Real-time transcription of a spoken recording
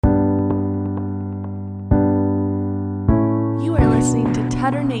listening to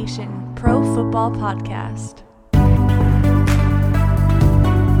Tutter Nation Pro Football Podcast.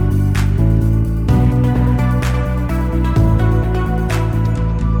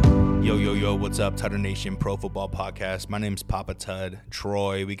 Yo, what's up, Tutter Nation Pro Football Podcast? My name's Papa Tud,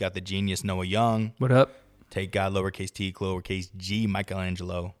 Troy. We got the genius Noah Young. What up? Take God, lowercase t, lowercase g,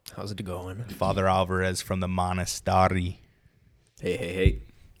 Michelangelo. How's it going? Father Alvarez from the Monastery. Hey.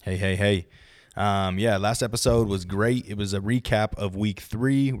 Last episode was great. It was a recap of week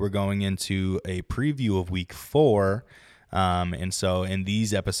 3. We're going into a preview of week 4. And so in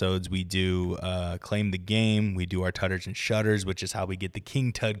these episodes, we do Claim the Game. We do our Tutters and Shutters, which is how we get the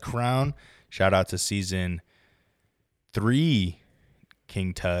King Tud crown. Shout out to season 3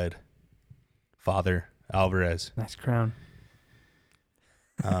 King Tud, Father Alvarez. Nice crown.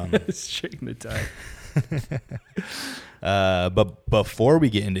 Shaking the tie. But before we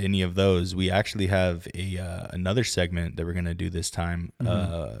get into any of those, we actually have another segment that we're going to do this time.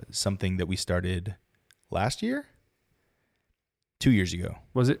 Something that we started last year? 2 years ago.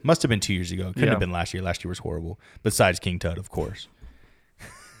 Was it? Must have been 2 years ago. Couldn't have been last year. Last year was horrible. Besides King Tut, of course.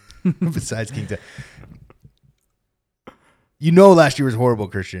 Besides King Tut. You know last year was horrible,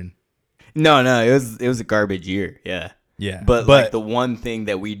 Christian. No, it was a garbage year. Yeah. Yeah. But like the one thing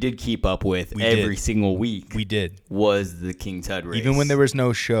that we did keep up with every single week. We did. Was the King Tut race. Even when there was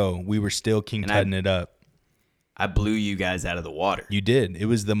no show, we were still King Tutting it up. I blew you guys out of the water. You did. It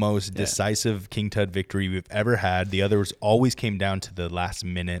was the most decisive King Tut victory we've ever had. The others always came down to the last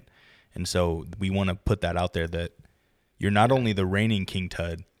minute. And so we want to put that out there that you're not only the reigning King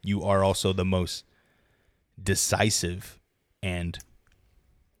Tut, you are also the most decisive and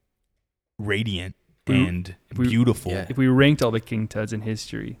radiant and beautiful. If we ranked all the King Tuds in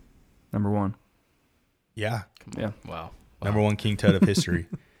history, number 1. Yeah. Yeah. Wow. Number 1 King Tut of history.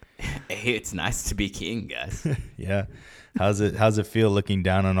 Hey, it's nice to be king, guys. Yeah. How's it feel looking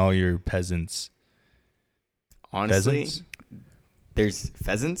down on all your peasants? Honestly, pheasants? There's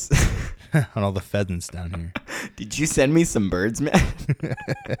pheasants? On all the pheasants down here. Did you send me some birds, man?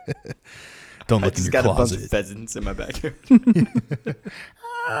 Don't look in your closet. I just got a bunch of pheasants in my backyard.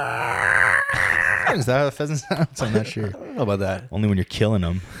 Is that how a pheasant sounds? I'm not sure. I don't know about that. Only when you're killing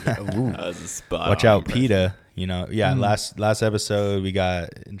them. That was a spot. Watch out, PETA. You know, last episode we got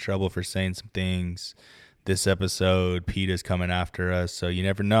in trouble for saying some things. This episode, PETA's coming after us, so you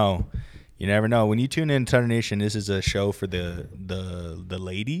never know. You never know. When you tune in to Tutter Nation, this is a show for the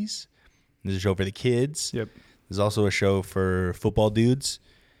ladies. This is a show for the kids. Yep. There's also a show for football dudes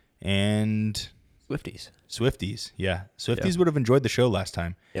and Swifties. Yeah. Swifties would have enjoyed the show last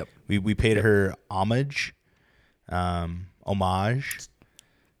time. Yep. We paid her homage.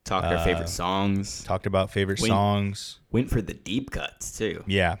 Talked our favorite songs. Talked about favorite songs. Went for the deep cuts, too.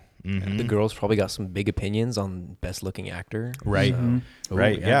 Yeah. Mm-hmm. The girls probably got some big opinions on best looking actor. Right. So.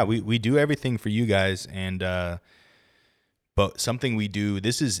 Right. Yeah. We do everything for you guys. And, but something we do,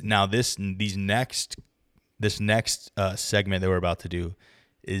 this next segment that we're about to do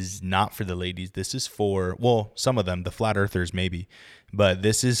is not for the ladies. This is for, well, some of them, the flat earthers maybe, but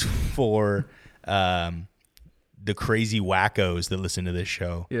this is for, the crazy wackos that listen to this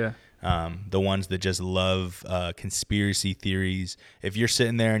show. Yeah. The ones that just love conspiracy theories. If you're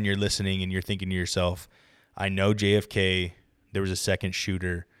sitting there and you're listening and you're thinking to yourself, I know JFK, there was a second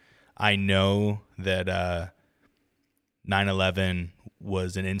shooter. I know that 9/11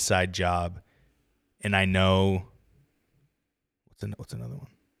 was an inside job. And I know, what's another one?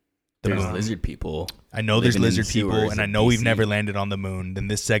 There's lizard people. I know there's lizard people, and I know we've never landed on the moon. Then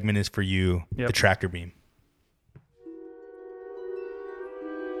this segment is for you, the tractor beam.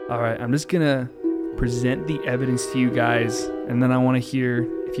 All right, I'm just going to present the evidence to you guys, and then I want to hear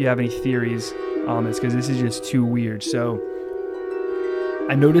if you have any theories on this, because this is just too weird. So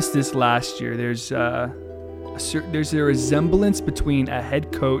I noticed this last year. There's a resemblance between a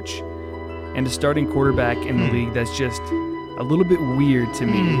head coach and a starting quarterback in the league that's just a little bit weird to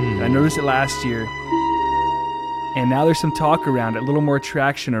me. I noticed it last year, and now there's some talk around it, a little more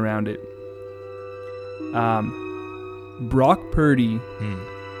traction around it. Brock Purdy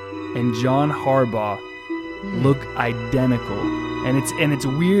and John Harbaugh look identical, and it's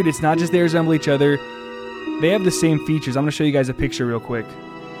weird. It's not just they resemble each other; they have the same features. I'm gonna show you guys a picture real quick.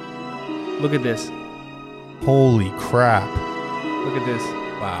 Look at this. Holy crap! Look at this.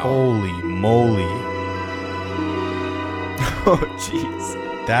 Wow! Holy moly! Oh jeez,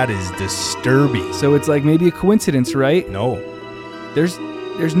 that is disturbing. So it's like maybe a coincidence, right? No, there's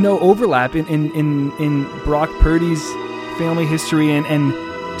no overlap in Brock Purdy's family history and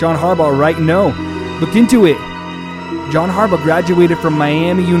John Harbaugh, right? No. Look into it. John Harbaugh graduated from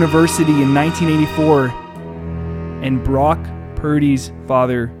Miami University in 1984, and Brock Purdy's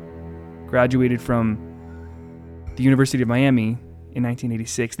father graduated from the University of Miami in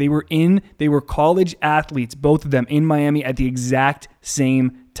 1986. They were college athletes, both of them in Miami at the exact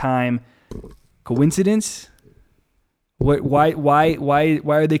same time. Coincidence? Why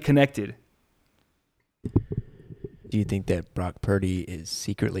are they connected? Do you think that Brock Purdy is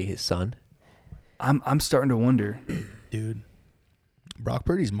secretly his son? I'm starting to wonder. Dude, Brock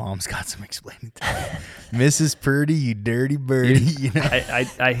Purdy's mom's got some explaining to do. Mrs. Purdy, you dirty birdie. You know?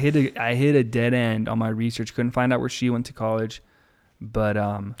 I hit a dead end on my research. Couldn't find out where she went to college, but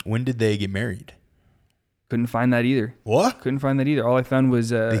when did they get married? couldn't find that either. What? Couldn't find that either. All I found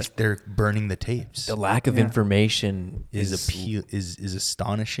was they're burning the tapes. The lack of information is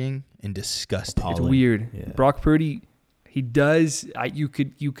astonishing and disgusting. it's weird. Yeah. Brock Purdy, he does. You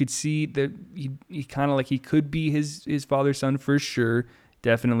could see that he kind of like he could be his father's son for sure,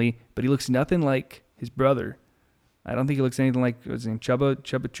 definitely. But he looks nothing like his brother. I don't think he looks anything like what's his name,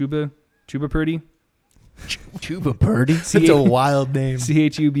 Chuba Purdy. Chuba Purdy? It's a wild name.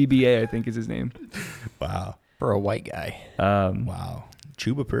 Chubba, I think is his name. Wow. For a white guy. Wow.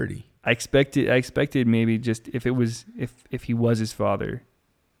 Chuba Purdy. I expected maybe just if he was his father,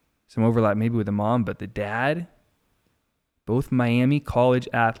 some overlap maybe with the mom, but the dad, both Miami college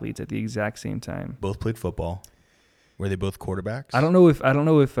athletes at the exact same time. Both played football. Were they both quarterbacks? I don't know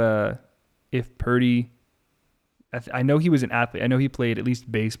if Purdy. I know he was an athlete. I know he played at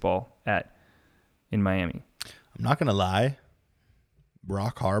least baseball in Miami. I'm not gonna lie.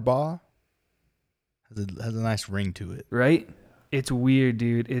 Brock Harbaugh has a nice ring to it, Right? It's weird,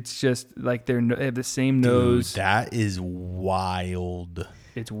 dude. It's just like they have the same nose. Dude, that is wild.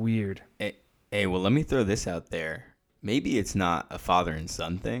 It's weird. Hey, well, let me throw this out there. Maybe it's not a father and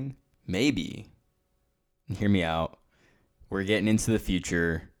son thing. Maybe, and hear me out, we're getting into the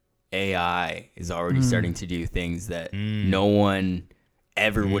future. AI is already starting to do things that no one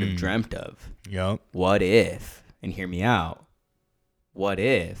ever would have dreamt of. Yep. What if, and hear me out, what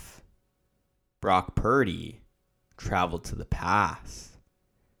if Brock Purdy traveled to the past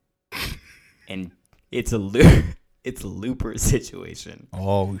and it's a looper situation?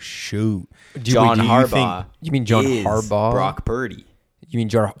 Oh shoot. John Harbaugh. You mean John is Harbaugh? Brock Purdy. You mean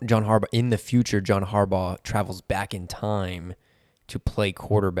John Harbaugh in the future? John Harbaugh travels back in time to play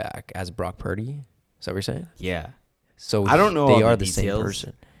quarterback as Brock Purdy. Is that what you're saying? Yeah. So I don't know they all are the the same details,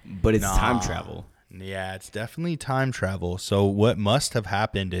 person. but it's time travel. Yeah, it's definitely time travel. So what must have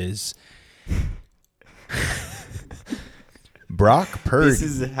happened is Brock Purdy. This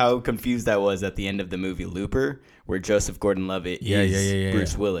is how confused I was at the end of the movie Looper, where Joseph Gordon-Levitt is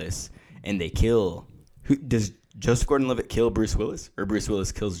Bruce Willis, and they kill. Does Joseph Gordon-Levitt kill Bruce Willis, or Bruce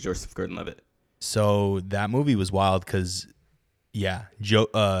Willis kills Joseph Gordon-Levitt? So that movie was wild because,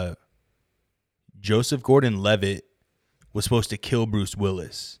 Joseph Gordon-Levitt was supposed to kill Bruce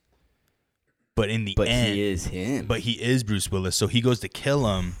Willis, but in the end, he is him. But he is Bruce Willis, so he goes to kill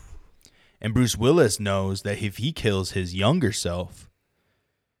him, and Bruce Willis knows that if he kills his younger self,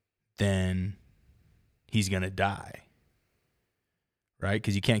 then he's gonna die, right?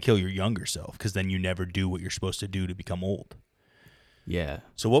 Because you can't kill your younger self, because then you never do what you're supposed to do to become old. Yeah.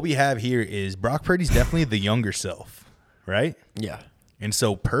 So what we have here is Brock Purdy's definitely the younger self, right? Yeah. And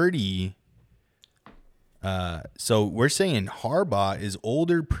so Purdy, so we're saying Harbaugh is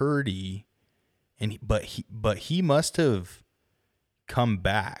older Purdy, but he must have come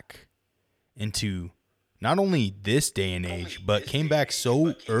back into not only this day and age, but came back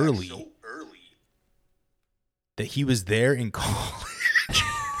so early that he was there in college.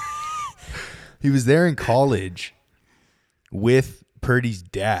 He was there in college with Purdy's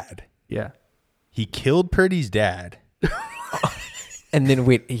dad. Yeah. He killed Purdy's dad. And then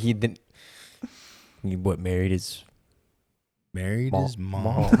he married his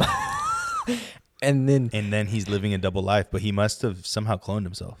mom. and then he's living a double life, but he must have somehow cloned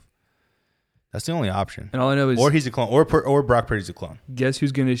himself. That's the only option. And all I know is, or he's a clone, or Brock Purdy's a clone. guess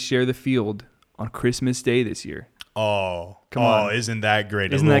who's going to share the field on Christmas Day this year? Oh, Come on. Isn't that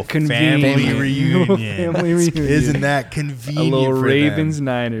great? Isn't a that little convenient? family reunion. Family reunion. Isn't that convenient? A little for Ravens them?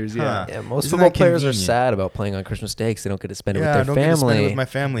 Niners, yeah. Huh. yeah, most Isn't football that players are convenient? sad about playing on Christmas Day because they don't get to spend it Yeah, I with don't their get to spend family. it with my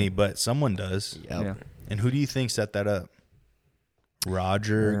family, but someone does. Yep. Yeah. And who do you think set that up?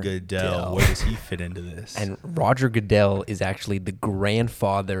 Roger Goodell. Where does he fit into this? And Roger Goodell is actually the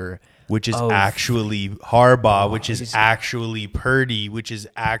grandfather, which is of- actually Harbaugh, which is actually Purdy, which is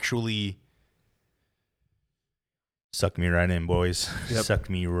actually... Suck me right in, boys. Yep. Suck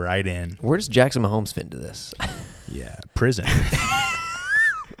me right in. Where does Jackson Mahomes fit into this? Yeah, prison.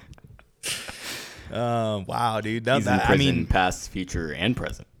 Wow, dude. He's in prison, past, future, and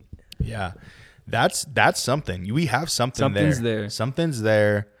present. Yeah. That's something. We have something there. Something's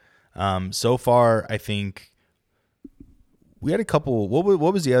there. So far, I think we had a couple. What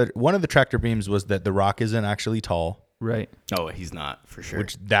was the other? One of the tractor beams was that The Rock isn't actually tall. Right. Oh, he's not for sure.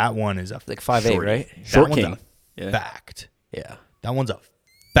 Which that one is a Like 5'8", right? Short that one's king. a Yeah. fact. Yeah. That one's a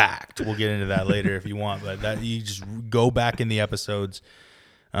fact. We'll get into that later if you want, but that you just go back in the episodes.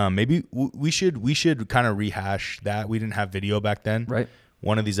 Maybe we should kind of rehash that. We didn't have video back then. Right.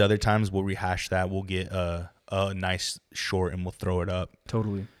 One of these other times we'll rehash that. We'll get a nice short and we'll throw it up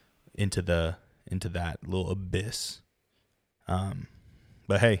Totally. into that little abyss.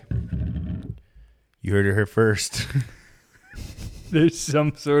 But hey, you heard it here first. There's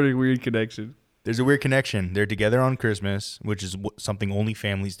some sort of weird connection. There's a weird connection. They're together on Christmas, which is something only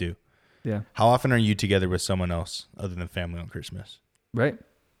families do. Yeah. How often are you together with someone else other than family on Christmas? Right.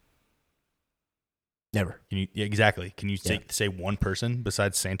 Never. Can you exactly? Can you say one person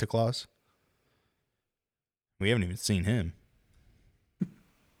besides Santa Claus? We haven't even seen him.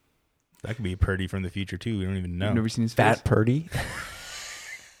 That could be Purdy from the future too. We don't even know. You've never seen his Fat face? Purdy.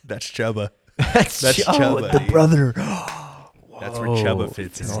 That's Chubba. That's Chubba, the dude. brother. That's where Chubba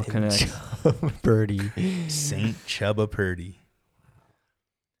fits It all in. connects. Purdy. Saint Chubba Purdy.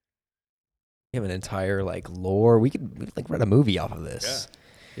 We have an entire lore. We could write a movie off of this.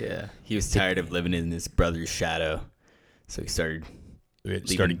 Yeah. He was tired of living in his brother's shadow, so he started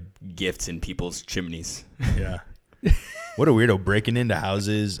leaving gifts in people's chimneys. Yeah. What a weirdo breaking into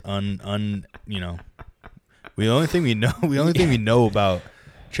houses. The only thing we know about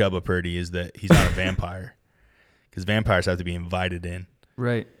Chubba Purdy is that he's not a vampire, because vampires have to be invited in,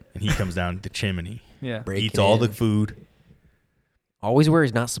 Right. and he comes down the chimney, Yeah. eats all the food. Always where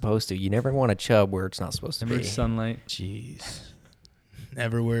he's not supposed to. You never want a chub where it's not supposed to Never be. sunlight. Jeez.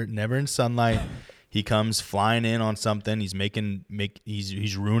 Never in sunlight. He comes flying in on something. He's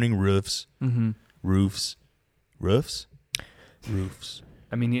he's ruining roofs. Mm-hmm. Roofs.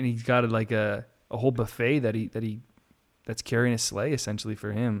 I mean, and he's got a whole buffet that's carrying a sleigh essentially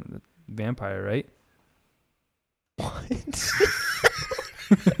for him. The vampire, right? What?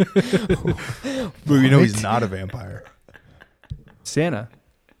 But you know he's not a vampire. Santa.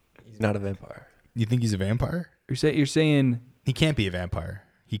 He's not a vampire. You think he's a vampire? You're saying He can't be a vampire.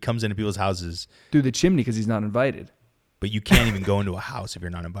 He comes into people's houses, through the chimney because he's not invited. but you can't even go into a house if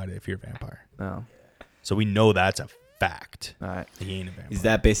you're not invited if you're a vampire. Oh, So we know that's a fact. all right. He ain't a vampire. Is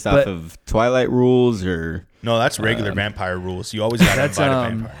that based off of Twilight rules or? No, that's regular vampire rules. You always got to That's invite a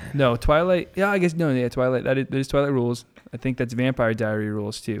vampire. no Twilight. Yeah, I guess no. Yeah, Twilight. That is Twilight rules. I think that's Vampire Diary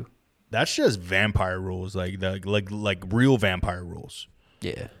rules too. That's just vampire rules, like real vampire rules.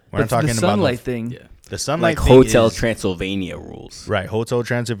 Yeah. We're not talking the about sunlight thing. Yeah. the sunlight Like thing Hotel is- Transylvania rules. Right, Hotel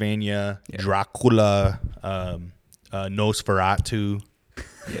Transylvania, Yeah. Dracula, Nosferatu.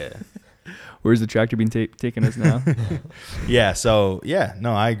 Yeah. Where's the tractor being taking us now? Yeah, so yeah,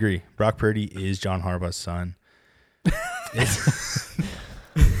 no, I agree. Brock Purdy is John Harbaugh's son.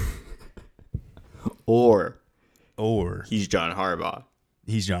 Or Or he's John Harbaugh.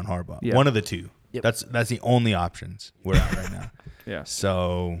 he's John Harbaugh. Yeah. One of the two. Yep. That's the only options we're at right now. Yeah.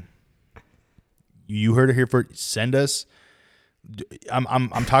 So you heard it here first. Send us. I'm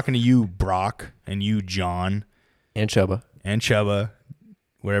talking to you, Brock, and you, John, And Chubba. and Chubba,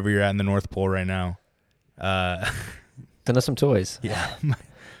 wherever you're at in the North Pole right now. Send us some toys. Yeah,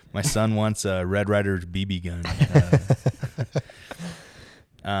 my son wants a Red Ryder's BB gun.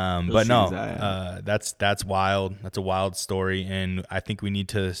 But no, that's wild. That's a wild story, and I think we need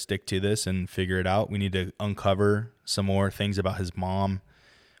to stick to this and figure it out. We need to uncover some more things about his mom,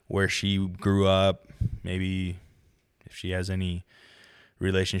 where she grew up, maybe if she has any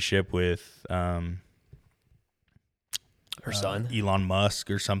relationship with Her son. Elon Musk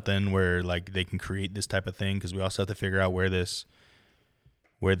or something, where like they can create this type of thing, because we also have to figure out where this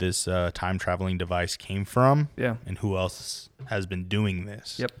time traveling device came from. Yeah. And who else has been doing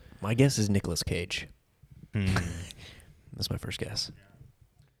this. Yep. My guess is Nicolas Cage. Hmm. That's my first guess.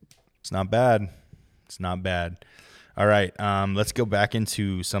 It's not bad. It's not bad. All right, let's go back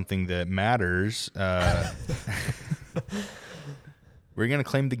into something that matters. We're going to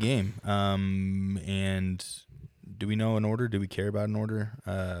claim the game. And do we know an order? Do we care about an order?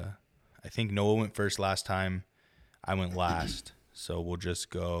 I think Noah went first last time. I went last. So we'll just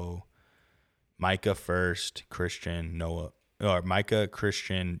go Micah first, Christian, Noah. Or Micah,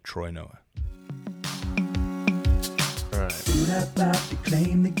 Christian, Troy, Noah. All right.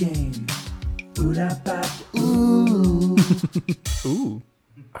 Claim the game. Ooh.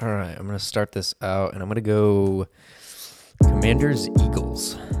 All right. I'm going to start this out, and I'm going to go Commanders,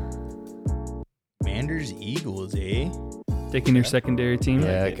 Eagles. Commanders, Eagles, eh? Taking your secondary team.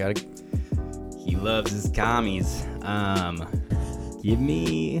 Yeah, got to. He loves his commies. Give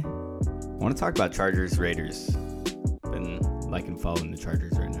me. I want to talk about Chargers Raiders. Been liking following the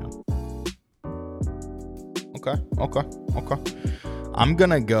Chargers right now. Okay. I'm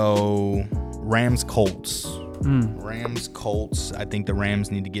gonna go Rams Colts. Rams Colts. I think the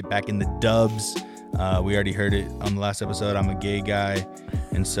Rams need to get back in the dubs. We already heard it on the last episode. I'm a gay guy,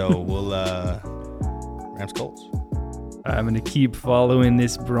 and so we'll Rams Colts. I'm going to keep following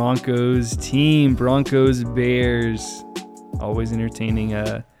this Broncos team. Broncos Bears. Always entertaining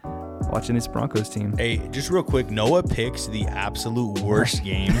watching this Broncos team. Hey, just real quick, Noah picks the absolute worst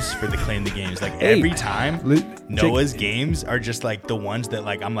games for the Claim the Games. Like every time, Noah's games are just like the ones that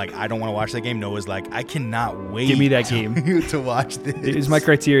like I'm like I don't want to watch that game. Noah's like I cannot wait. Give me that game to watch this. It's my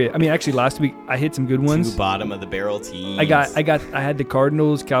criteria. I mean, actually, last week I hit some good ones. Two bottom of the barrel teams. I had the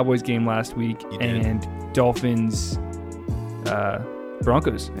Cardinals Cowboys game last week and Dolphins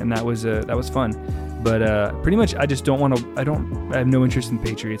Broncos, and that was fun. But pretty much, I just don't want to. I have no interest in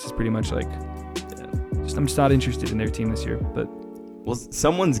Patriots. It's pretty much like, I'm just not interested in their team this year. But well,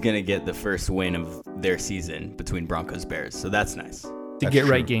 someone's gonna get the first win of their season between Broncos Bears, so that's nice. Get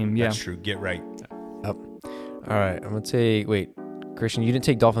true. right game, yeah. That's true. Get right. Yep. All right, I'm gonna take. Wait, Christian, you didn't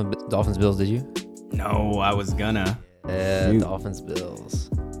take Dolphins Bills, did you? No, I was gonna. Yeah, Dolphins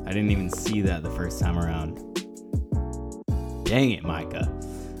Bills. I didn't even see that the first time around. Dang it, Micah.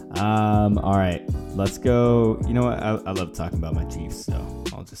 All right, let's go. You know what? I love talking about my Chiefs, so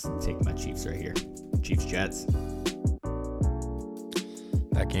I'll just take my Chiefs right here. Chiefs Jets.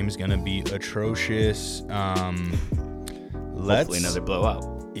 That game is gonna be atrocious. Hopefully another blowout.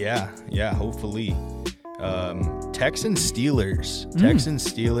 Yeah, hopefully. Texans Steelers.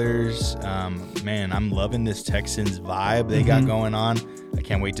 Man, I'm loving this Texans vibe they got going on. I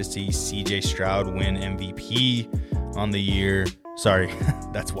can't wait to see CJ Stroud win MVP on the year. Sorry,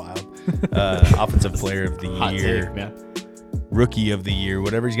 that's wild. Offensive player of the year. Take, man. Rookie of the year.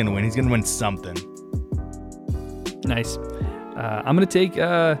 Whatever he's going to win. He's going to win something. Nice. I'm going to take,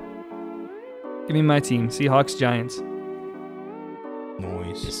 give me my team, Seahawks Giants.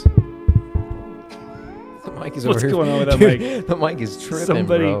 Noise. The mic is What's over here. going on with that Dude, mic? The mic is tripping,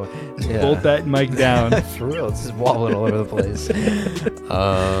 Somebody bro. bolt that mic down. For real, it's just wobbling all over the place.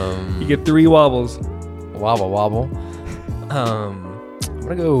 You get 3 wobbles. Wobble. I'm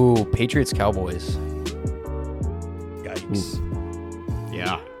gonna go Patriots Cowboys. Yikes.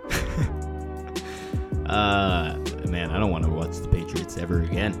 Yeah. Man, I don't want to watch the Patriots ever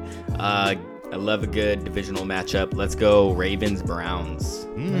again. I love a good divisional matchup. Let's go Ravens Browns.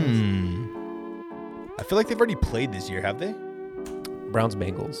 I feel like they've already played this year, have they? Browns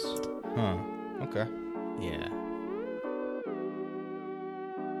Bengals. Huh. Okay. Yeah.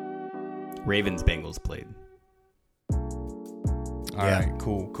 Ravens Bengals played. All right.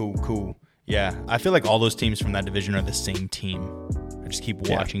 Cool. Yeah, I feel like all those teams from that division are the same team. I just keep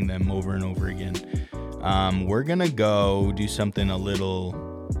watching them over and over again. We're gonna go do something a little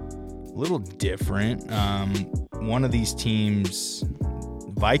different. One of these teams,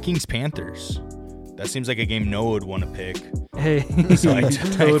 Vikings Panthers. That seems like a game Noah would want to pick. Hey, So I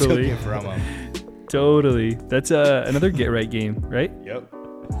took totally. it from him. Totally. That's another get right game, right? Yep.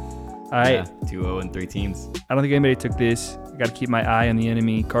 All right. Yeah, 2-0 and 3 teams. I don't think anybody took this. I got to keep my eye on the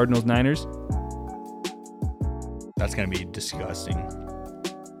enemy. Cardinals Niners. That's gonna be disgusting.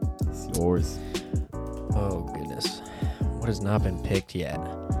 It's yours. Oh goodness, what has not been picked yet?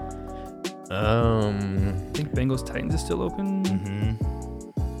 I think Bengals Titans is still open.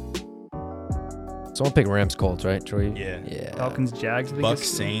 Someone pick Rams Colts, right, Troy? Yeah. Falcons Jags. I think Bucks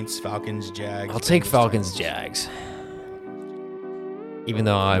is- Saints, Falcons Jags. I'll take Bengals, Falcons Titans. Jags. Even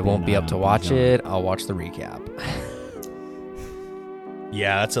though I won't be up to watch it, I'll watch the recap.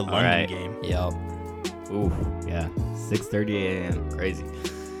 Yeah, that's a London right. game. Yep. Ooh, yeah. 6:30 a.m. Crazy.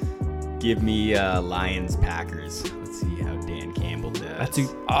 Give me Lions Packers. Let's see how Dan Campbell does. That's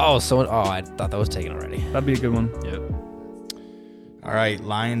I thought that was taken already. that'd be a good one. Yep. All right,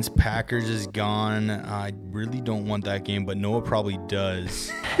 Lions Packers is gone. I really don't want that game, but Noah probably does.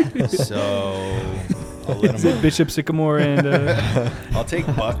 So I'll let Is it him. Bishop Sycamore and I'll take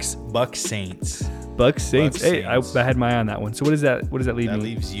Bucks Saints. Bucks Saints? Bucks Hey, Saints. I had my eye on that one. So what does that leave That me?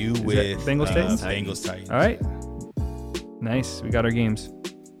 leaves you that with Bengals Titans? Bengals Titans. All right. Nice. We got our games.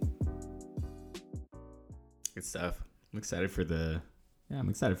 Good stuff. I'm excited for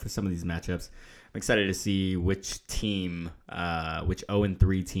some of these matchups. I'm excited to see which team, which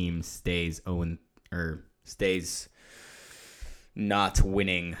 0-3 team stays not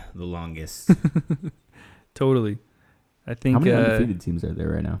winning the longest. Totally. I think How many undefeated teams are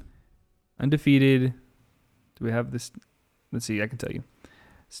there right now? undefeated. Do we have this? Let's see. I can tell you.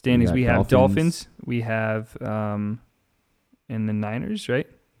 standings. We have Dolphins. Dolphins. We have and the Niners, right?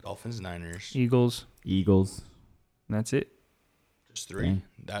 Dolphins, Niners. Eagles. Eagles. And that's it. Just 3.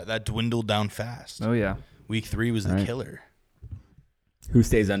 That dwindled down fast. Oh yeah. Week 3 was the Right. killer. Who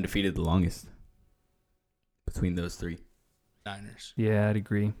stays undefeated the longest between those 3? Niners. Yeah, I'd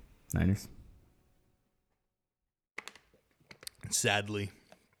agree. Niners. Sadly.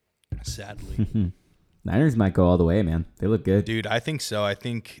 Niners might go all the way, man. They look good. Dude, I think so. I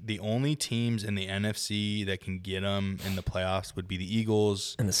think the only teams in the NFC that can get them in the playoffs would be the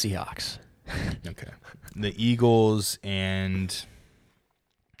Eagles. And the Seahawks. Okay. The Eagles and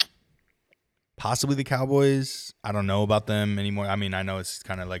possibly the Cowboys. I don't know about them anymore. I mean, I know it's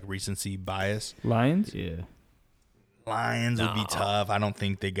kind of like recency bias. Lions. Yeah. Lions would be tough. I don't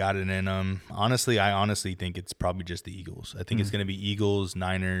think they got it in them. Honestly, I honestly think it's probably just the Eagles. I think it's going to be Eagles,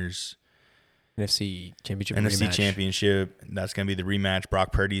 Niners, NFC Championship. NFC rematch. Championship. That's going to be the rematch.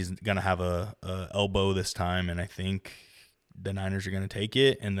 Brock Purdy's going to have a elbow this time, and I think the Niners are going to take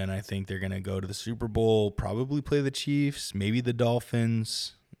it. And then I think they're going to go to the Super Bowl, probably play the Chiefs, maybe the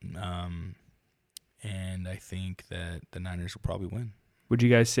Dolphins. And I think that the Niners will probably win. Would you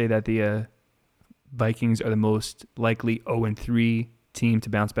guys say that the Vikings are the most likely 0-3 team to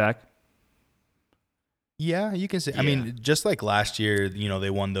bounce back? Yeah, you can say. I mean, just like last year, they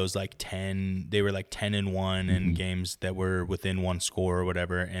won those like 10. They were like 10-1 in games that were within one score or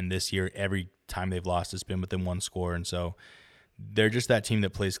whatever. And this year, every time they've lost, it's been within one score. And so they're just that team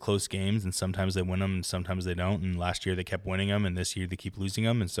that plays close games, and sometimes they win them, and sometimes they don't. And last year they kept winning them, and this year they keep losing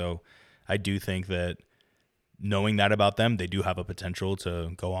them. And so I do think that knowing that about them, they do have a potential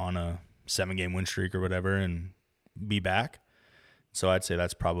to go on a 7-game win streak or whatever and be back. So I'd say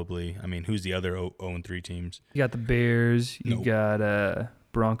that's probably, who's the other 0-3 teams? You got the Bears. You Nope. got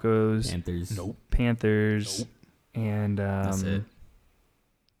Broncos. Panthers. Nope. Panthers. Nope. And That's it.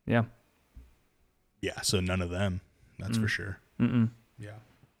 yeah. Yeah, so none of them. That's for sure. Mm-mm. Yeah.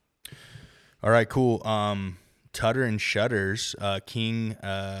 All right, cool. Tutter and Shutters, King.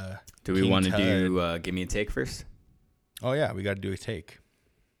 Do we King want to Tut. do give me a take first? Oh yeah, we got to do a take.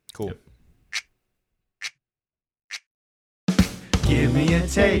 Cool. Yep. Give me a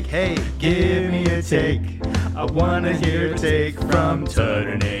take, hey, give me a take. I wanna hear a take from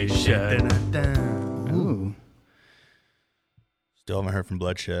Tutter Nation. Ooh. Still haven't heard from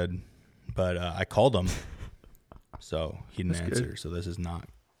Bloodshed, but I called him, so he didn't That's answer. good. So this is not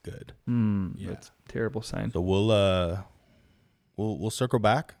good. Yeah. That's a terrible sign. So we'll circle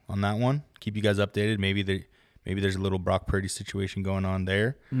back on that one. Keep you guys updated. Maybe there's a little Brock Purdy situation going on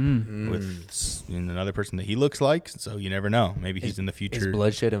there with another person that he looks like. So you never know. Maybe he's in the Is future.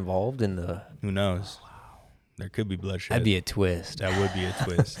 bloodshed involved in the? Who knows? There could be bloodshed. That'd be a twist. That would be a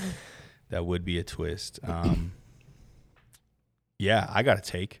twist. That would be a twist. Yeah, I got a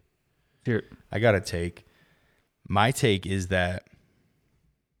take. Here. I got a take. My take is that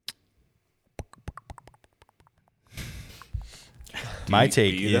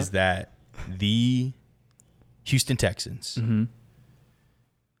that the Houston Texans,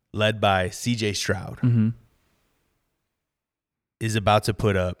 led by CJ Stroud, is about to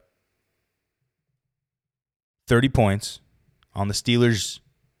put up 30 points on the Steelers'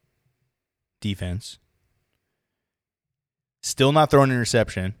 defense. Still not throwing an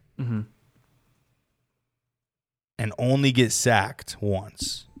interception. And only get sacked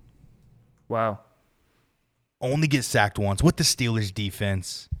once. Wow. Only get sacked once with the Steelers'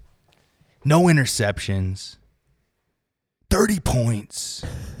 defense. No interceptions. 30 points.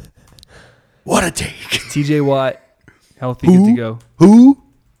 What a take. TJ Watt, healthy, good to go. Who?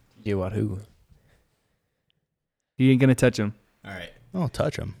 You what? Who? He ain't gonna touch him. All right. Oh,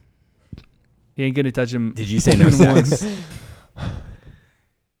 touch him. He ain't gonna touch him. Did you say no even sacks? once.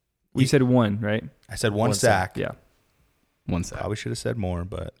 We said one, right? I said one One sack. Yeah. One sack. Probably should have said more,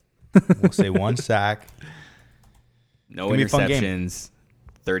 but we'll say one sack. No Gonna be a fun game. interceptions.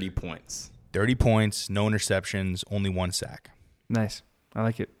 30 points. 30 points, no interceptions, only one sack. Nice. I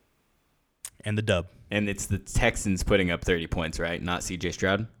like it. And the dub. And it's the Texans putting up 30 points, right? Not CJ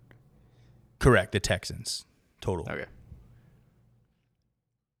Stroud? Correct, the Texans. Total. Okay.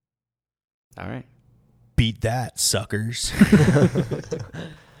 All right. Beat that, suckers.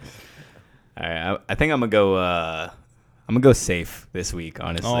 All right. I think I'm gonna go safe this week,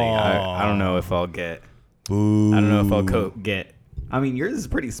 honestly. I don't know if I'll get Boo. I don't know if I'll get. I mean, yours is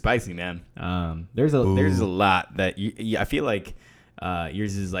pretty spicy, man. There's a lot that I feel like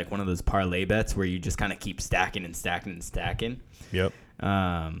yours is like one of those parlay bets where you just kind of keep stacking and stacking and stacking. Yep.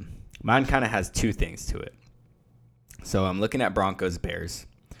 Mine kind of has two things to it. So I'm looking at Broncos Bears,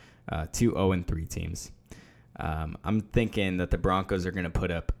 two 0-3 teams. I'm thinking that the Broncos are going to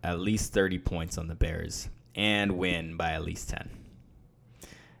put up at least 30 points on the Bears and win by at least 10.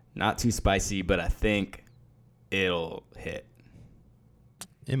 Not too spicy, but I think it'll hit.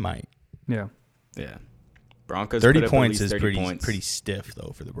 It might. Yeah. Yeah. Broncos 30 put up points at least is 30 points. pretty stiff,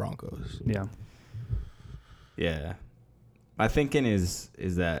 though, for the Broncos. Yeah. Yeah. My thinking is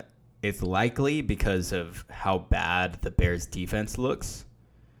that it's likely because of how bad the Bears' defense looks.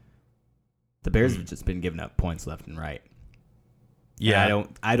 The Bears have just been giving up points left and right. Yeah. And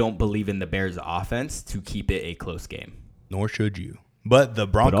I don't believe in the Bears' offense to keep it a close game. Nor should you. But the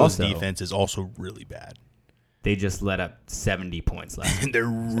Broncos' also, defense is also really bad. They just let up 70 points left. They're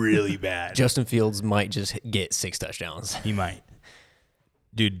really bad. Justin Fields might just get 6 touchdowns. He might.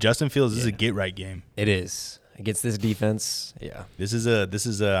 Dude, Justin Fields, this is a get-right game. It is. Against this defense, yeah. This is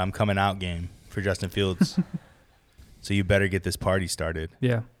a I'm coming out game for Justin Fields. So you better get this party started.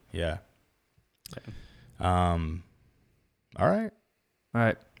 Yeah. Yeah. All right. All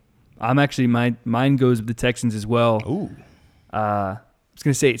right. I'm actually mine goes with the Texans as well. Ooh. I was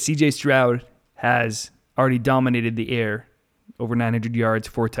going to say CJ Stroud has already dominated the air, over 900 yards,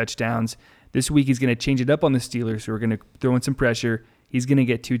 4 touchdowns. This week he's going to change it up on the Steelers, so we're going to throw in some pressure. He's going to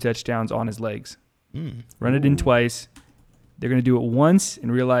get 2 touchdowns on his legs. Run it in twice. They're going to do it once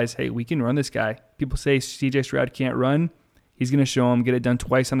and realize, hey, we can run this guy. People say CJ Stroud can't run. He's going to show him, get it done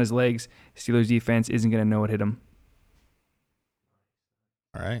twice on his legs. Steelers defense isn't going to know what hit him.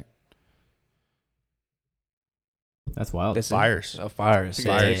 All right. That's wild. Fires. Fires.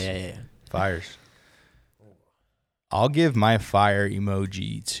 Fires. Yeah. Fires. I'll give my fire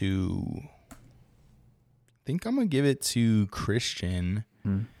emoji to, I think I'm going to give it to Christian.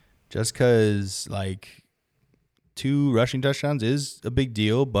 Just because, 2 rushing touchdowns is a big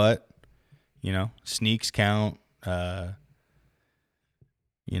deal, but, sneaks count. I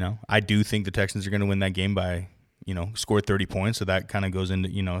do think the Texans are going to win that game by, score 30 points. So that kind of goes into,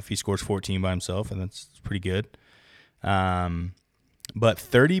 if he scores 14 by himself, and that's pretty good. But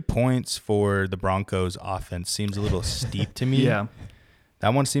 30 points for the Broncos offense seems a little steep to me. Yeah.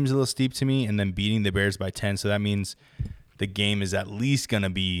 That one seems a little steep to me, and then beating the Bears by 10. So that means the game is at least going to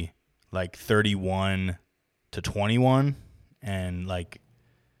be 31-21. And I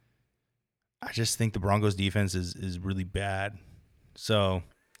just think the Broncos defense is really bad. So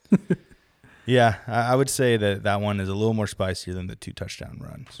yeah, I would say that one is a little more spicier than the 2 touchdown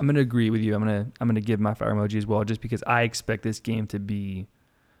runs. I'm going to agree with you. I'm going to give my fire emoji as well, just because I expect this game to be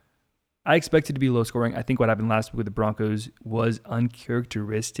low scoring. I think what happened last week with the Broncos was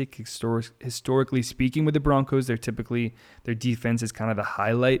uncharacteristic. Historically speaking, with the Broncos, their defense is kind of the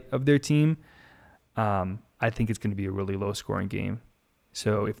highlight of their team. I think it's going to be a really low scoring game.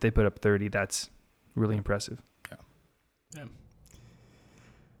 So if they put up 30, that's really impressive. Yeah.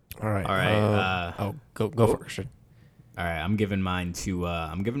 All right. Go first. All right, I'm giving mine to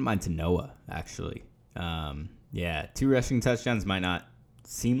Noah, actually. 2 rushing touchdowns might not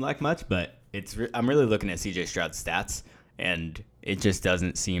seem like much, but I'm really looking at CJ Stroud's stats, and it just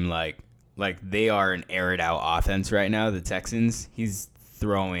doesn't seem like they are an aired out offense right now. The Texans, he's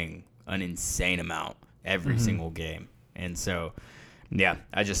throwing an insane amount every single game, and so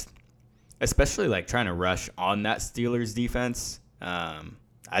I just, especially trying to rush on that Steelers defense,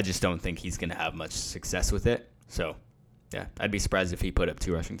 I just don't think he's going to have much success with it. So I'd be surprised if he put up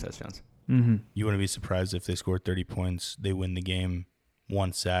 2 rushing touchdowns. Mm-hmm. You wouldn't be surprised if they score 30 points, they win the game,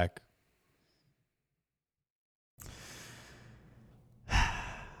 1 sack.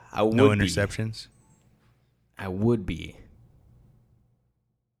 No interceptions. I would be.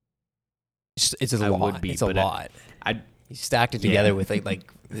 It's a lot. It's a lot. You stacked it together with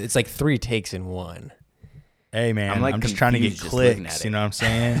it's 3 takes in one. Hey man, I'm just trying to get clicks. You know what I'm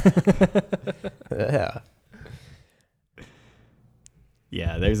saying? Yeah.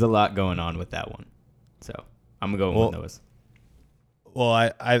 Yeah, there's a lot going on with that one. So I'm going with Noah's. Well,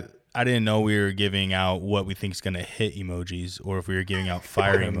 I didn't know we were giving out what we think is going to hit emojis, or if we were giving out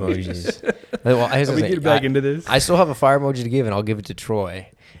fire emojis. Well, I get back into this. I still have a fire emoji to give, and I'll give it to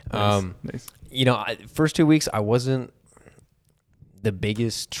Troy. Nice. First 2 weeks, I wasn't the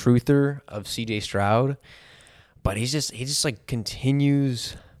biggest truther of CJ Stroud, but he just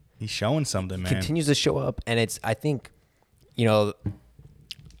continues. He's showing something, man. Continues to show up, and I think,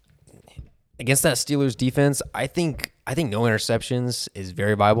 against that Steelers defense, I think no interceptions is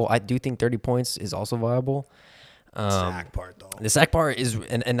very viable. I do think 30 points is also viable. Sack part though. The sack part is,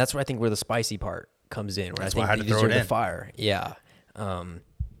 and that's where I think where the spicy part comes in. Where That's I think why I had to you throw it deserve the in. fire. Yeah.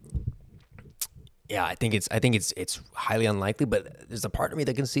 I think it's highly unlikely, but there's a part of me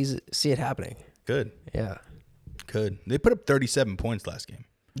that can see it happening. Good. Yeah. They put up 37 points last game.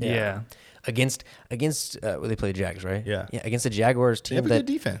 Yeah. Against well, they played Jags, right? Yeah. Yeah, against the Jaguars They have team a good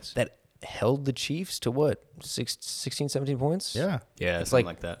defense. that held the Chiefs to what? 16, 17 points? Yeah. Yeah, It's something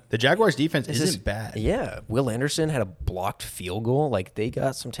like- like that. The Jaguars defense This isn't is- bad. Yeah. Will Anderson had a blocked field goal. Like, they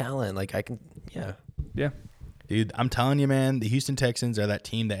got some talent. Like, yeah. Yeah. Dude, I'm telling you, man, the Houston Texans are that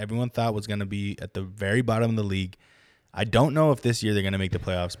team that everyone thought was going to be at the very bottom of the league. I don't know if this year they're going to make the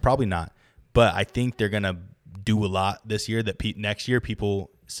playoffs. Probably not. But I think they're going to do a lot this year that next year people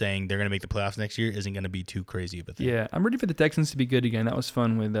saying they're going to make the playoffs next year isn't going to be too crazy of a thing. Yeah. I'm ready for the Texans to be good again. That was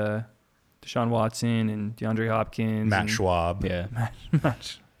fun with Deshaun Watson and DeAndre Hopkins. Matt and Schwab. Yeah.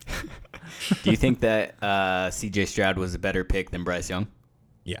 Matt. Do you think that CJ Stroud was a better pick than Bryce Young?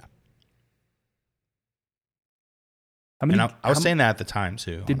 Yeah. How many, And I was saying that at the time,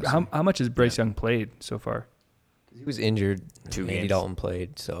 too. how much has Bryce Young played so far? He was injured. 2 Andy games. Dalton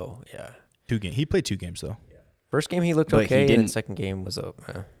played, so, yeah. 2 games. He played 2 games, though. First game he looked But he okay, and didn't- then second game was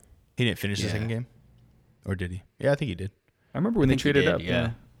He didn't finish the Yeah. second game? Or did he? Yeah, I think he did. I remember when they think he traded did, up.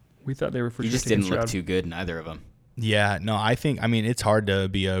 yeah. We thought they were for He sure just taking didn't look Stroud. too good in either of them. Yeah, no, I mean, it's hard to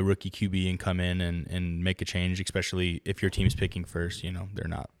be a rookie QB and come in and make a change, especially if your team's picking first. You know, they're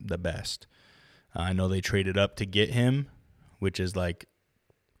not the best. I know they traded up to get him, which is like,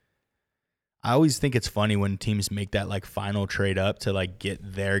 I always think it's funny when teams make that like final trade up to like get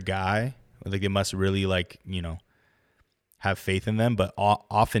their guy. Like they must really like, you know, have faith in them. But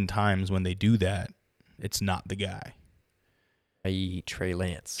oftentimes when they do that, it's not the guy. i.e. Trey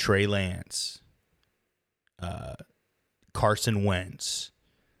Lance. Trey Lance, Carson Wentz,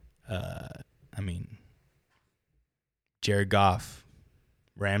 Jared Goff.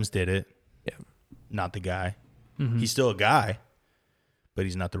 Rams did it. Yeah. Not the guy. Mhm. He's still a guy, but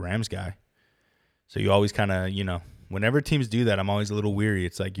he's not the Rams guy. So you always kind of, you know, whenever teams do that, I'm always a little weary.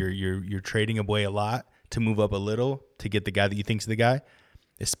 It's like you're trading away a lot to move up a little to get the guy that you think's the guy,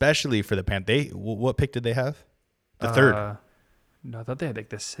 especially for the Panthers. What pick did they have? The third. No, I thought they had like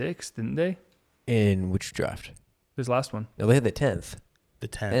the 6th, didn't they? In which draft? This last one. No, they had the 10th. The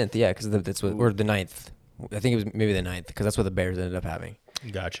 10th. 10th, yeah, because that's what, or the 9th. I think it was maybe the 9th, because that's what the Bears ended up having.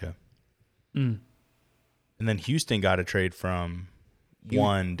 Gotcha. Mm. And then Houston got a trade from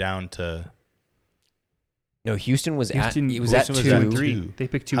 1 down to. No, Houston was Houston, at, it was Houston at was 2. at 3. 2. They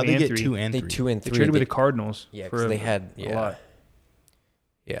picked 2 How'd and they get 3. 2 and They 3? 2 and They 3. traded with the Cardinals. Yeah, for because they had, a lot.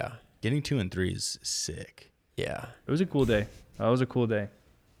 yeah. Getting 2 and 3 is sick. Yeah. It was a cool day. That was a cool day.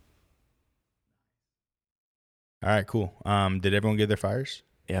 All right, cool. Did everyone get their fires?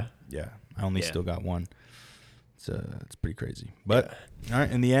 Yeah. Yeah, I only Yeah. still got 1. It's pretty crazy. But all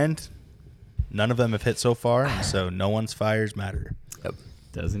right, in the end, none of them have hit so far, and so no one's fires matter.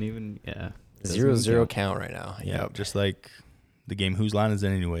 Doesn't even, yeah. 0-0 count right now. Yeah, Yep. just like the game. Whose line is it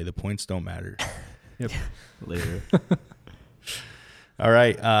anyway? The points don't matter. Yep. Later. All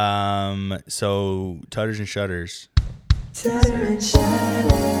right. So Tutters and Shutters.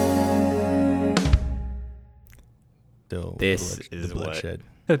 Still This the is what bloodshed.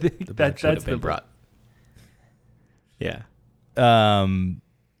 I think The that's should have the been brought. Yeah.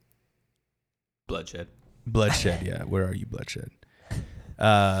 Bloodshed. Bloodshed. Yeah. Where are you, Bloodshed?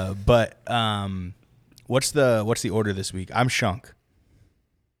 But what's the order this week? I'm Shunk.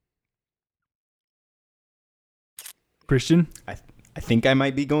 Christian. I think I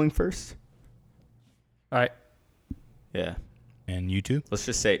might be going first. All right. Yeah. And you two? Let's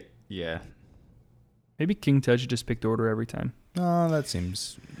just say, yeah. Maybe King Tut should just pick the order every time. Oh, that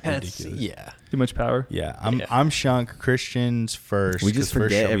seems ridiculous. Yeah. Too much power. Yeah, Yeah. I'm Shunk. Christian's first. We just 'cause first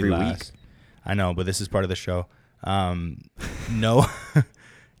forget show we every last. week. I know, but this is part of the show. Noah,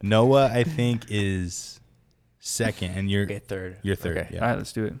 I think is second, and you're Okay, third. third. Okay. All right,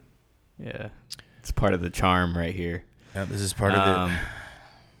 let's do it. Yeah. It's part of the charm right here. Yeah, this is part of it.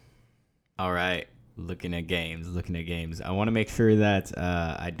 All right. Looking at games. I want to make sure that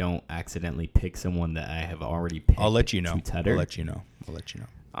I don't accidentally pick someone that I have already picked. I'll let you know. to tutter. I'll let you know.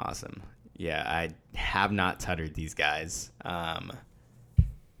 Awesome. Yeah, I have not tuttered these guys. I'm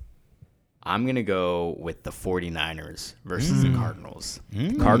going to go with the 49ers versus the Cardinals.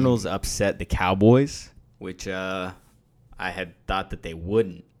 The Cardinals upset the Cowboys, which I had thought that they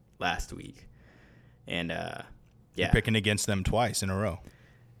wouldn't last week. And, yeah. You're picking against them twice in a row.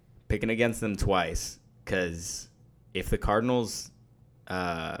 Picking against them twice, because if the Cardinals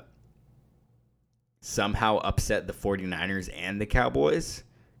somehow upset the 49ers and the Cowboys,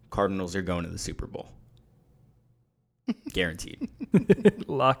 Cardinals are going to the Super Bowl. Guaranteed.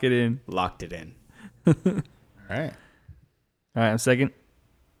 Lock it in. Locked it in. All right. All right, I'm second.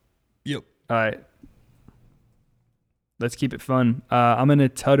 Yep. All right. Let's keep it fun. I'm going to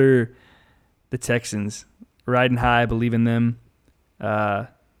tutter the Texans. Riding high, believe in them.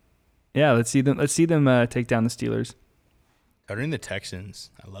 Yeah, let's see them. Let's see them take down the Steelers. Covering the Texans.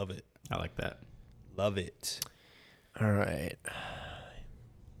 I love it. I like that. Love it. All right.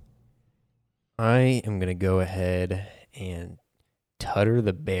 I am going to go ahead and tutter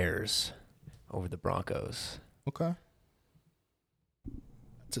the Bears over the Broncos. Okay.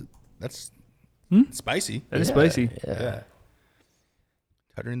 That's Hmm? spicy. That is spicy. Yeah.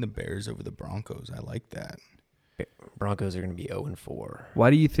 Tuttering the Bears over the Broncos. I like that. Broncos are going to be 0-4. Why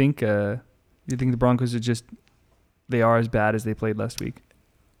do you think? You think the Broncos they are as bad as they played last week?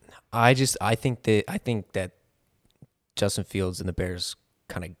 I think that Justin Fields and the Bears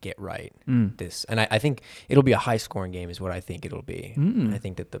kind of get right this, and I think it'll be a high scoring game is what I think it'll be. I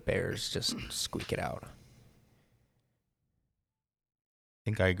think that the Bears just squeak it out.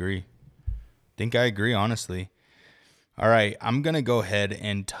 Think I agree, honestly. All right, I'm going to go ahead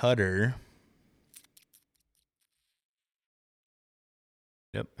and tutter.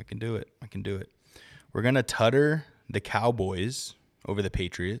 Yep, I can do it. We're going to tutter the Cowboys over the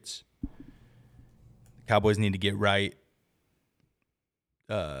Patriots. The Cowboys need to get right.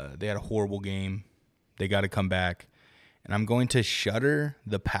 They had a horrible game. They got to come back. And I'm going to shutter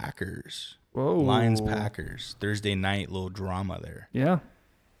the Packers. Whoa. Lions-Packers. Thursday night, little drama there. Yeah.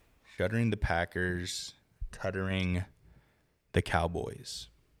 Shuttering the Packers, tuttering the Cowboys.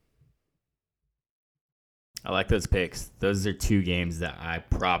 I like those picks. Those are two games that I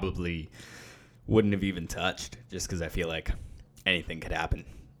probably wouldn't have even touched just because I feel like anything could happen.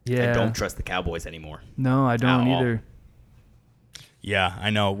 Yeah. I don't trust the Cowboys anymore. No, I don't At all. either. Yeah, I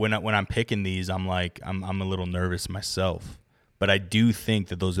know. When I'm picking these, I'm like I'm a little nervous myself, but I do think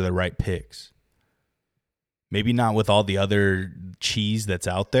that those are the right picks. Maybe not with all the other cheese that's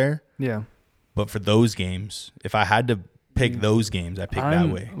out there. Yeah. But for those games, if I had to pick those games, I pick that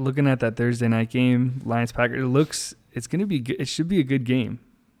way. Looking at that Thursday night game, Lions Packers, it's going to be good. It should be a good game.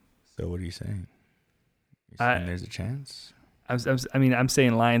 So what are you saying? You're saying there's a chance? I'm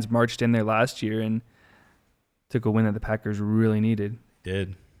saying Lions marched in there last year and took a win that the Packers really needed. They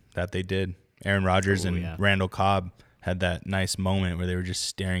did. Aaron Rodgers and Randall Cobb had that nice moment where they were just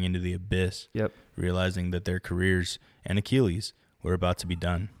staring into the abyss. Yep. Realizing that their careers and Achilles were about to be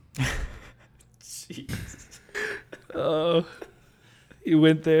done. Jeez. Oh, you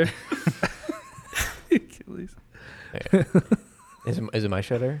went there. Achilles. Is it my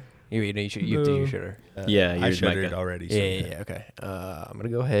shutter? You have to do shutter. Yeah, I shuttered already. So Yeah. Okay. I'm gonna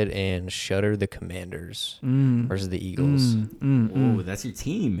go ahead and shutter the Commanders versus the Eagles. Oh, that's your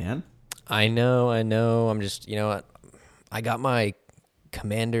team, man. I know. I'm just, you know what? I got my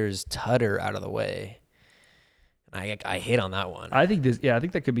Commanders tutter out of the way. I hit on that one. I think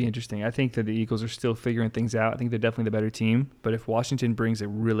that could be interesting. I think that the Eagles are still figuring things out. I think they're definitely the better team. But if Washington brings a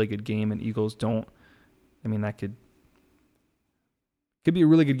really good game and Eagles don't, I mean, that could be a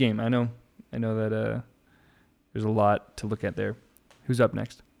really good game. I know that there's a lot to look at there. Who's up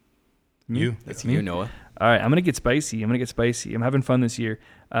next? You. That's you, Noah. All right, I'm gonna get spicy. I'm having fun this year.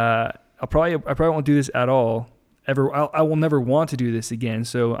 I probably won't do this at all. Ever. I will never want to do this again.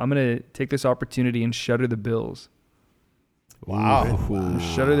 So I'm gonna take this opportunity and shutter the Bills. Wow.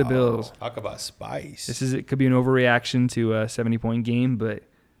 Shutter the Bills. Talk about spice. It could be an overreaction to a 70-point game, but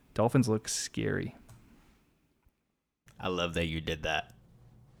Dolphins look scary. I love that you did that.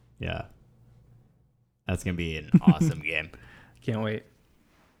 Yeah. That's going to be an awesome game. Can't wait.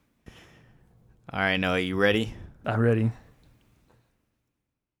 All right, Noah, you ready? I'm ready.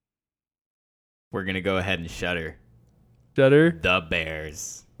 We're going to go ahead and shutter Shutter. the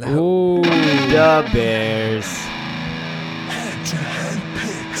Bears. Oh, The Bears.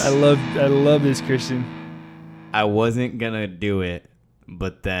 I love this, Christian. I wasn't going to do it,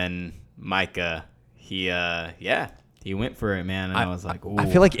 but then Micah, he went for it, man. And I was like, ooh. I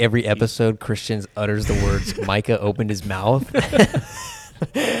feel like every episode Christian utters the words Micah opened his mouth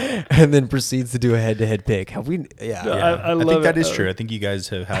and then proceeds to do a head-to-head pick. Have we? Yeah. I love think that it. is true. I think you guys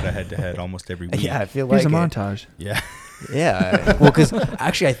have had a head-to-head almost every week. Yeah, I feel like Here's a it. montage. Yeah. Yeah. Well, because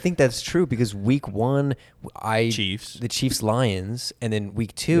actually I think that's true because week 1 Chiefs. the Chiefs Lions, and then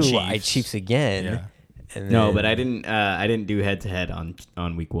week 2 I Chiefs again. Yeah. And No, then- but I didn't do head-to-head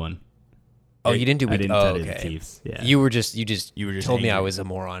on week 1. Oh, you didn't do I week. didn't Oh, tutter the okay. Chiefs. Yeah. You just told me I angry. was a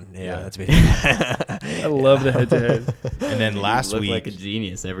moron. Yeah. That's me. I love the head-to-head. And then last Look week, like a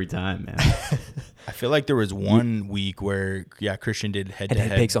genius every time, man. I feel like there was one week where, Christian did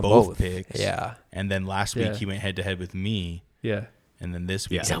head-to-head picks on both both. picks. Yeah. And then last week Yeah. he went head-to-head with me. Yeah. And then this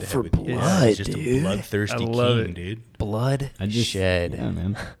week Yeah. He's out head-to-head for with you. blood, He's just dude. a bloodthirsty I love king, it. dude. Blood shed. Yeah,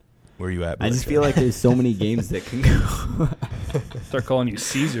 man. Where you at, I bro? just feel like there's so many games that can go. Start calling you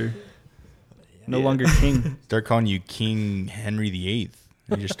Caesar. No Yeah. longer king. Start calling you King Henry VIII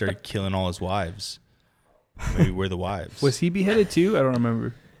He just started killing all his wives. Maybe we're the wives. Was he beheaded too? I don't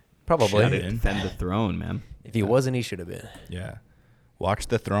remember. Probably. Should've Gotta been. defend the throne, man. If he wasn't, he should have been. Yeah. Watch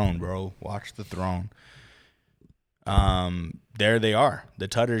the throne, bro. Watch the throne. There they are, the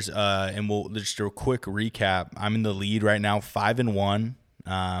Tutters. And we'll just a quick recap. I'm in the lead right now, 5-1.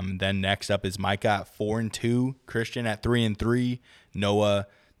 Then next up is Mike at 4-2, Christian at 3-3, Noah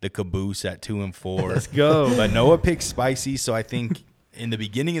the caboose at 2-4. Let's go. But Noah picked spicy, so I think in the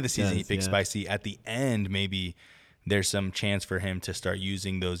beginning of the season he picked yeah. spicy. At the end, maybe there's some chance for him to start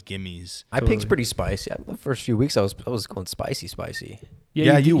using those gimmies. I picked pretty spicy. The first few weeks I was going spicy.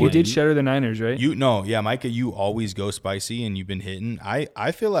 Yeah, you would. did shatter the Niners, right? Micah, you always go spicy, and you've been hitting.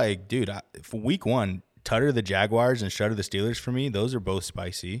 I feel like, dude, for week 1, Tutter the Jaguars and Shutter the Steelers for me, those are both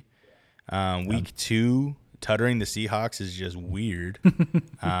spicy. Week 2, Tuttering the Seahawks is just weird.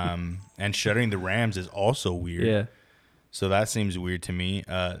 And Shuttering the Rams is also weird. Yeah. So that seems weird to me.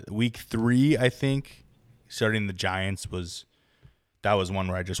 Week 3, I think, Shuttering the Giants was one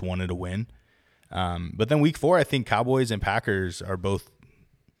where I just wanted to win. But then week 4, I think Cowboys and Packers are both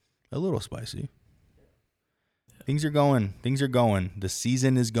a little spicy. Things are going. The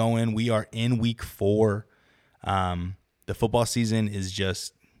season is going. We are in week 4. The football season is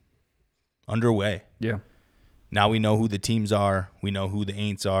just underway. Yeah. Now we know who the teams are. We know who the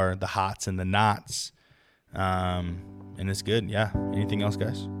ain'ts are, the hots and the nots. And it's good. Yeah. Anything else,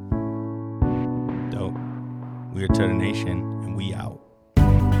 guys? Dope. We are Tutter Nation, and we out.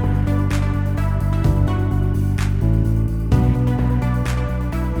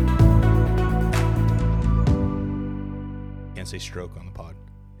 Can't say stroke on the pod.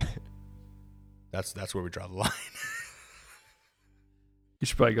 That's where we draw the line. You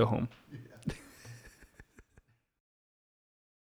should probably go home.